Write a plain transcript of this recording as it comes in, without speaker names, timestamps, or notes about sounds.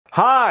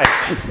Hi!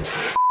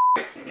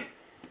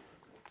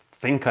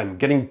 Think I'm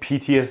getting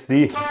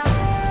PTSD.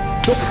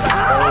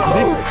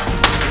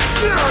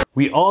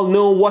 We all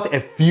know what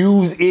a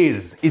fuse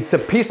is. It's a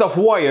piece of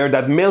wire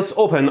that melts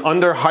open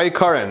under high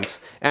current.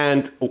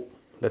 And, oh,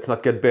 let's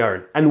not get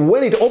burned. And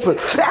when it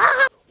opens,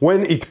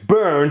 when it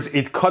burns,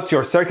 it cuts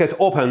your circuit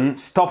open,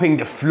 stopping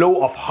the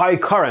flow of high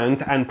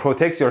current and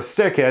protects your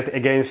circuit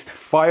against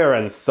fire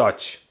and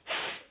such.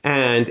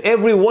 And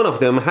every one of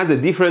them has a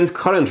different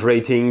current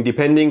rating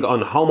depending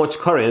on how much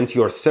current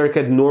your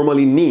circuit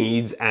normally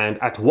needs and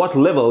at what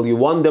level you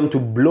want them to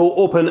blow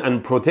open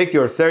and protect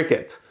your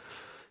circuit.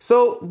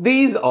 So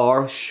these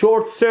are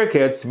short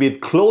circuits with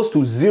close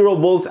to 0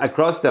 volts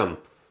across them.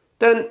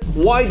 Then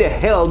why the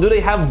hell do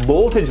they have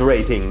voltage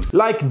ratings?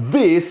 Like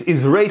this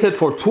is rated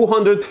for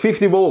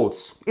 250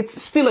 volts.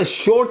 It's still a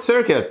short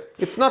circuit.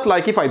 It's not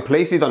like if I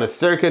place it on a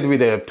circuit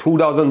with a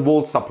 2000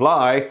 volt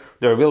supply,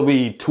 there will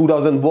be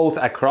 2000 volts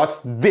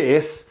across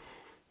this.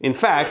 In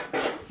fact,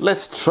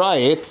 let's try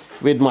it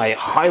with my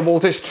high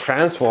voltage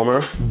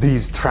transformer.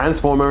 These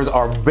transformers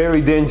are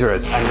very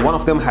dangerous and one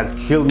of them has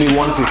killed me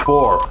once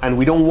before and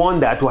we don't want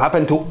that to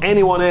happen to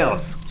anyone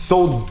else.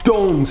 So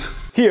don't!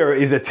 Here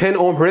is a 10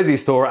 ohm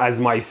resistor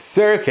as my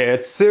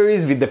circuit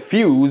series with the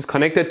fuse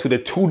connected to the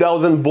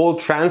 2000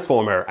 volt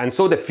transformer, and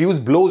so the fuse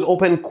blows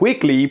open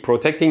quickly,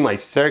 protecting my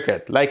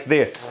circuit like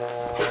this.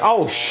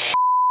 Oh sh**.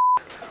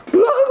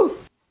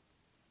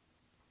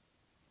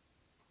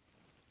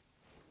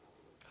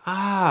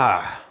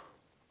 Ah,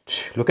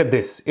 look at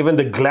this. Even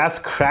the glass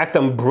cracked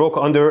and broke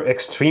under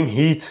extreme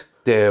heat.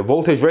 The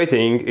voltage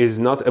rating is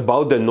not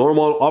about the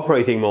normal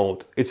operating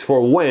mode. It's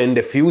for when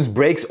the fuse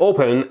breaks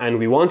open and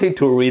we want it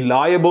to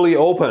reliably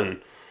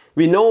open.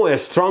 We know a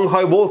strong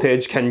high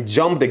voltage can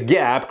jump the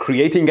gap,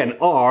 creating an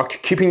arc,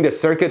 keeping the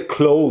circuit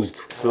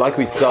closed, like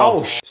we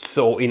saw.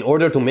 So in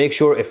order to make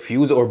sure a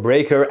fuse or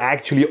breaker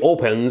actually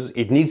opens,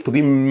 it needs to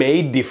be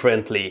made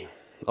differently.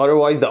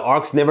 Otherwise the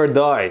arcs never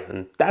die,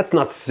 and that's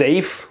not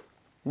safe.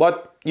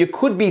 But you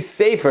could be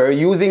safer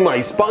using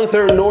my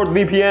sponsor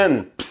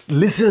NordVPN. Psst,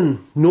 listen,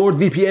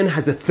 NordVPN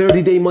has a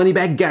 30-day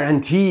money-back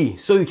guarantee,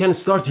 so you can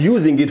start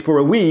using it for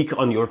a week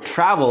on your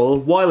travel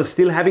while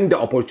still having the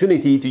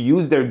opportunity to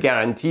use their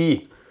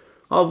guarantee.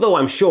 Although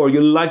I'm sure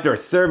you'll like their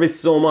service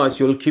so much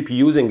you'll keep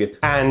using it.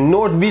 And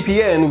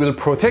NordVPN will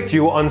protect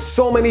you on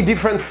so many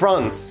different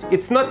fronts.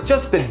 It's not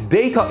just the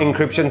data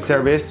encryption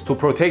service to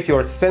protect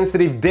your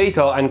sensitive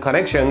data and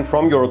connection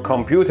from your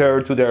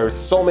computer to their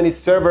so many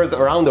servers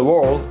around the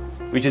world,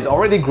 which is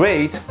already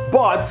great,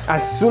 but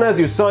as soon as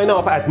you sign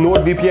up at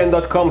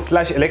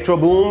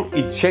nordvpn.com/electroboom,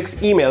 it checks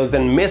emails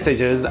and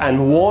messages and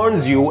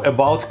warns you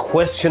about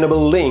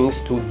questionable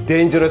links to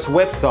dangerous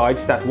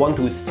websites that want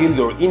to steal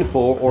your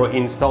info or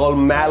install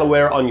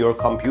malware on your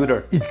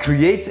computer. It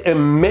creates a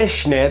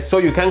mesh net so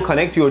you can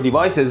connect your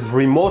devices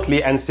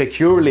remotely and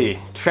securely,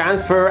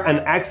 transfer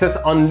and access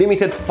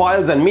unlimited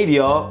files and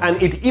media, and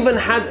it even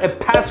has a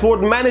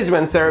password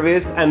management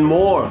service and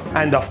more.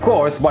 And of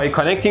course, by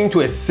connecting to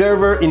a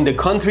server in the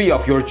country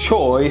of your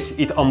choice,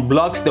 it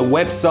unblocks the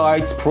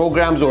websites,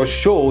 programs or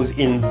shows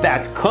in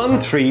that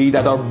country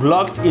that are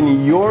blocked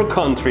in your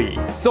country.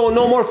 So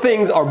no more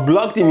things are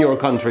blocked in your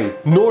country.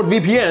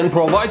 NordVPN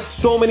provides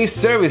so many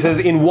services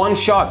in one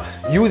shot.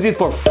 Use it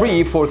for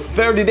free for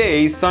 30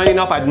 days signing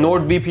up at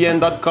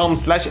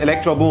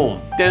nordvpn.com/electroboom.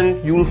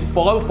 Then you'll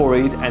fall for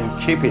it and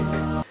keep it.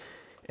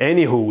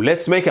 Anywho,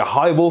 let's make a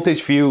high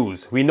voltage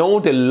fuse. We know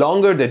the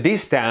longer the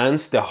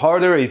distance, the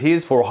harder it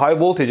is for high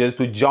voltages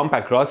to jump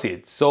across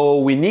it. So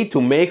we need to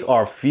make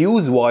our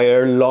fuse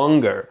wire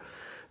longer.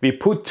 We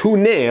put 2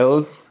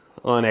 nails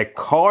on a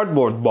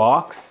cardboard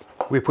box.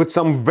 We put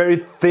some very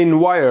thin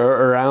wire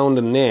around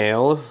the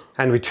nails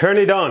and we turn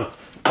it on.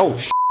 Oh,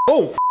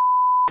 oh,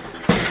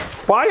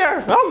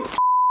 fire! Oh,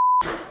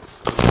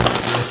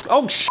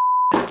 oh,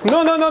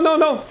 no, no, no, no,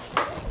 no.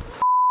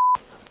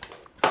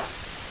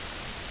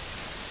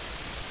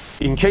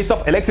 In case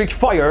of electric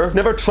fire,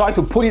 never try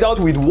to put it out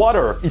with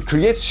water. It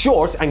creates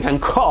shorts and can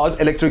cause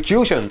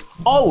electrocution.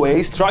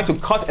 Always try to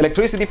cut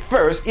electricity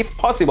first if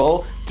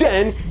possible,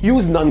 then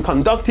use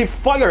non-conductive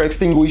fire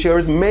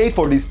extinguishers made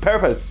for this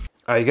purpose.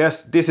 I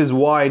guess this is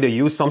why they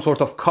use some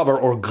sort of cover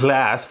or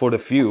glass for the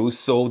fuse,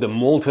 so the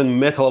molten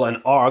metal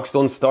and arcs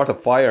don't start a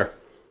fire.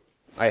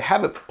 I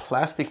have a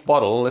plastic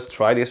bottle, let's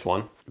try this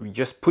one. We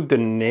just put the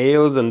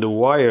nails and the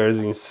wires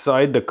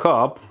inside the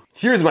cup.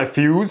 Here's my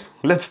fuse,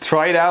 let's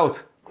try it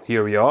out.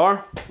 Here we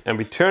are, and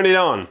we turn it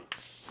on.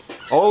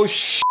 Oh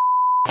sh**.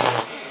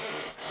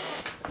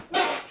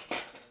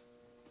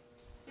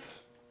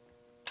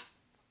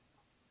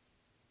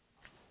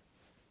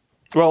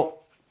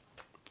 Well,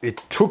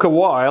 it took a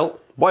while,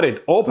 but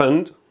it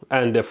opened,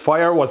 and the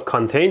fire was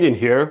contained in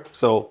here,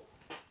 so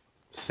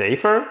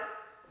safer?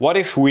 What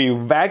if we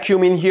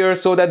vacuum in here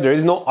so that there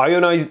is no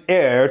ionized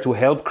air to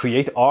help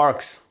create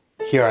arcs?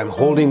 Here I'm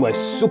holding my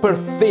super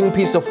thin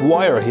piece of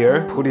wire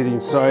here. Put it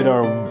inside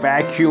our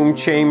vacuum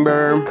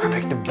chamber.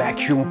 Connect the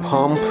vacuum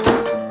pump.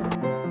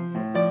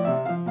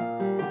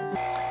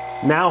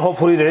 Now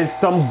hopefully there is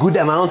some good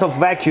amount of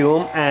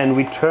vacuum and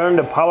we turn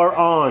the power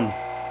on.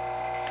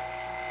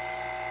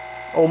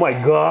 Oh my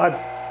god!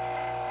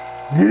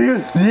 Did you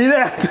see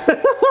that?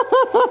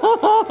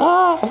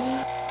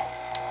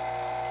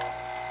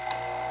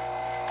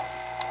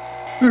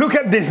 Look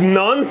at this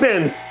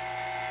nonsense!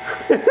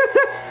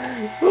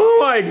 Oh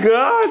my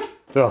god!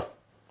 Oh,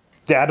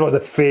 that was a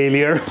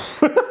failure.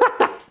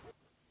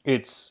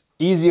 It's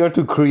easier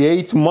to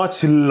create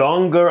much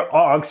longer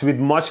arcs with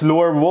much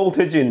lower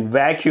voltage in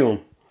vacuum.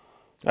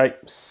 I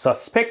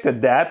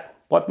suspected that,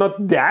 but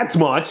not that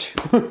much.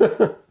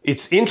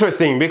 It's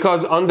interesting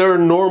because under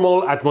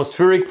normal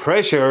atmospheric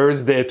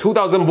pressures, the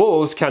 2000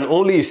 volts can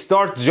only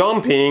start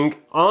jumping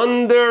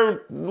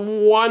under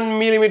 1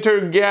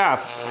 millimeter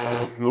gap.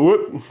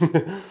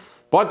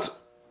 But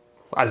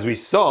as we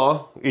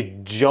saw,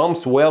 it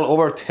jumps well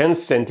over 10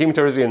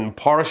 centimeters in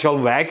partial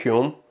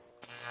vacuum.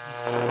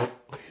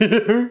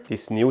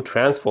 This new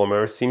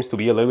transformer seems to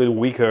be a little bit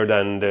weaker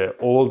than the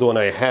old one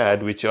I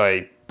had, which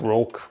I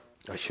broke.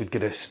 I should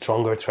get a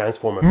stronger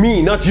transformer.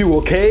 Me, not you,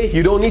 okay?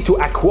 You don't need to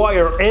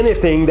acquire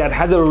anything that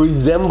has a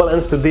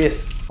resemblance to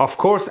this. Of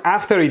course,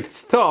 after it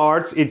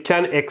starts, it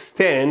can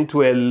extend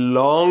to a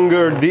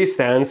longer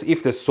distance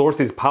if the source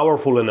is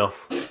powerful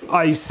enough.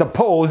 I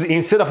suppose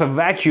instead of a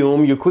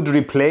vacuum, you could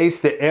replace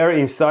the air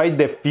inside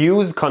the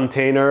fuse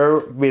container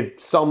with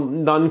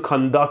some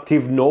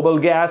non-conductive noble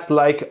gas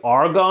like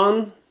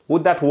argon.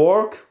 Would that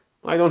work?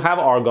 I don't have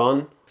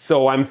argon.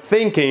 So I'm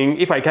thinking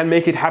if I can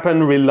make it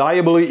happen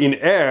reliably in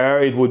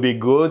air, it would be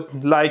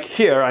good. Like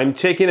here, I'm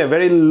taking a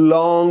very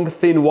long,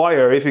 thin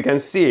wire, if you can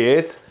see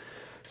it,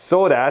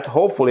 so that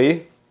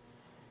hopefully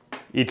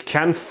it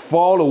can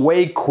fall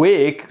away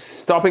quick,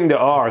 stopping the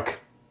arc.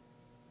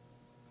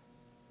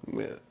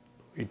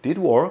 It did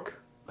work.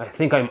 I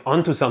think I'm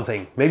onto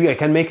something. Maybe I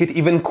can make it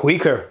even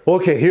quicker.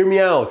 Okay, hear me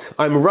out.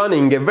 I'm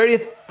running a very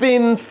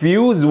thin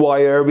fuse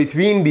wire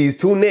between these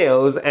two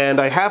nails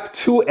and I have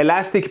two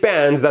elastic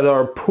bands that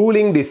are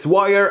pulling this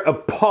wire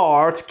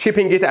apart,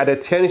 keeping it at a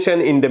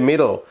tension in the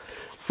middle.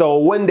 So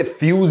when the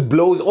fuse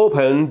blows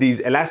open, these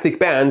elastic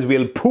bands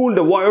will pull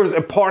the wires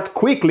apart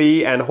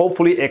quickly and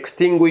hopefully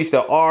extinguish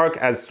the arc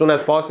as soon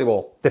as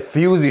possible. The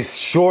fuse is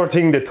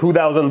shorting the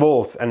 2000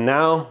 volts and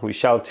now we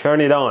shall turn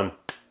it on.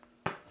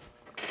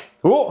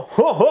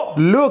 Oh,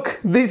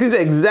 look, this is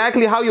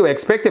exactly how you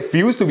expect a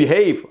fuse to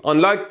behave.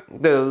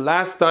 Unlike the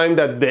last time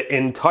that the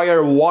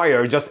entire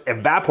wire just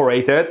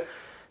evaporated,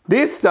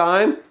 this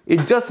time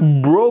it just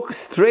broke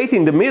straight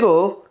in the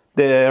middle.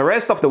 The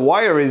rest of the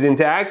wire is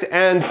intact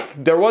and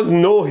there was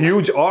no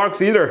huge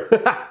arcs either.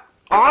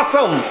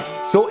 Awesome!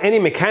 So any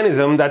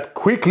mechanism that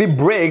quickly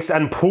breaks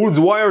and pulls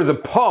wires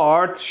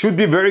apart should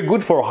be very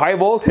good for high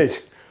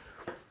voltage.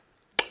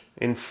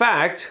 In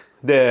fact,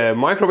 the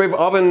microwave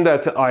oven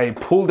that I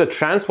pulled the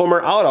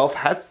transformer out of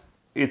has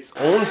its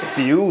own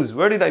fuse.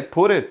 Where did I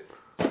put it?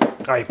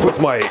 I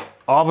put my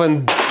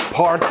oven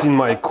parts in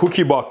my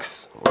cookie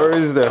box. Where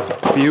is the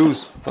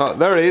fuse? Oh,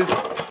 there it is.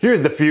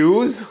 Here's the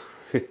fuse.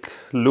 It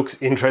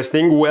looks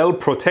interesting, well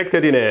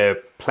protected in a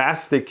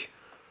plastic.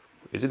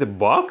 Is it a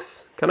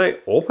box? Can I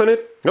open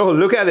it? Oh,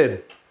 look at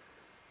it.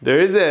 There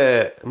is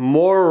a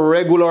more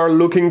regular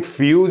looking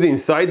fuse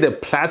inside the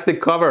plastic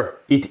cover.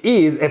 It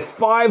is a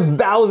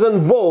 5000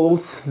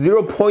 volts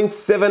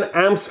 0.7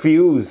 amps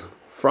fuse.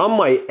 From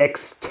my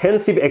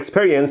extensive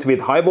experience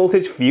with high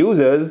voltage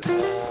fuses,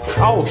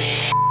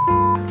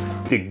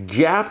 the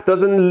gap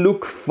doesn't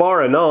look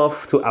far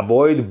enough to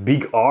avoid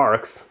big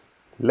arcs.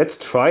 Let's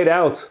try it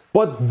out.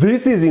 But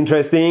this is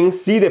interesting.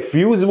 See, the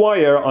fuse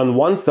wire on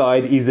one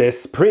side is a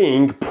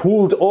spring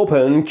pulled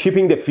open,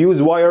 keeping the fuse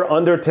wire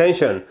under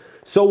tension.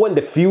 So when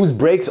the fuse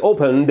breaks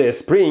open, the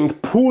spring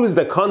pulls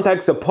the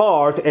contacts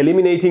apart,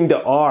 eliminating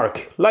the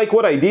arc, like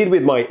what I did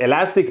with my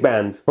elastic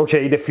bands.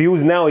 Okay, the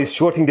fuse now is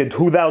shorting the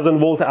 2000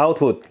 volt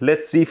output.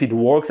 Let's see if it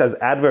works as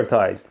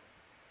advertised.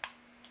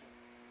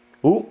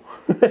 Ooh.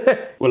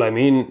 Well, I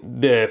mean,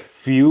 the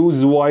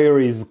fuse wire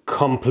is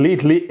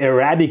completely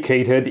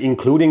eradicated,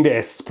 including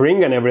the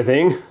spring and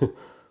everything.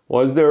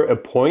 Was there a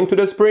point to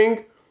the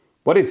spring?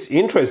 But it's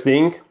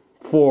interesting.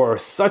 For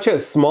such a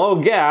small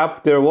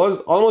gap, there was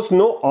almost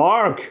no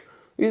arc.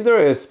 Is there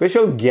a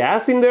special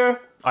gas in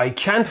there? I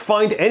can't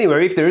find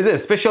anywhere if there is a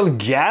special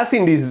gas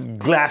in these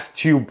glass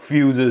tube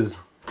fuses.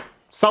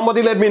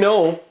 Somebody let me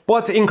know.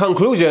 But in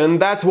conclusion,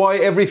 that's why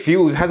every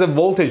fuse has a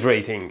voltage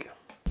rating.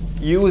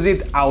 Use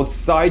it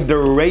outside the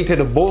rated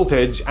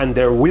voltage and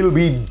there will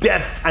be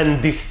death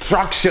and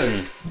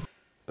destruction.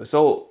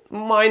 So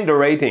mind the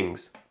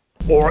ratings.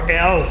 Or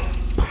else.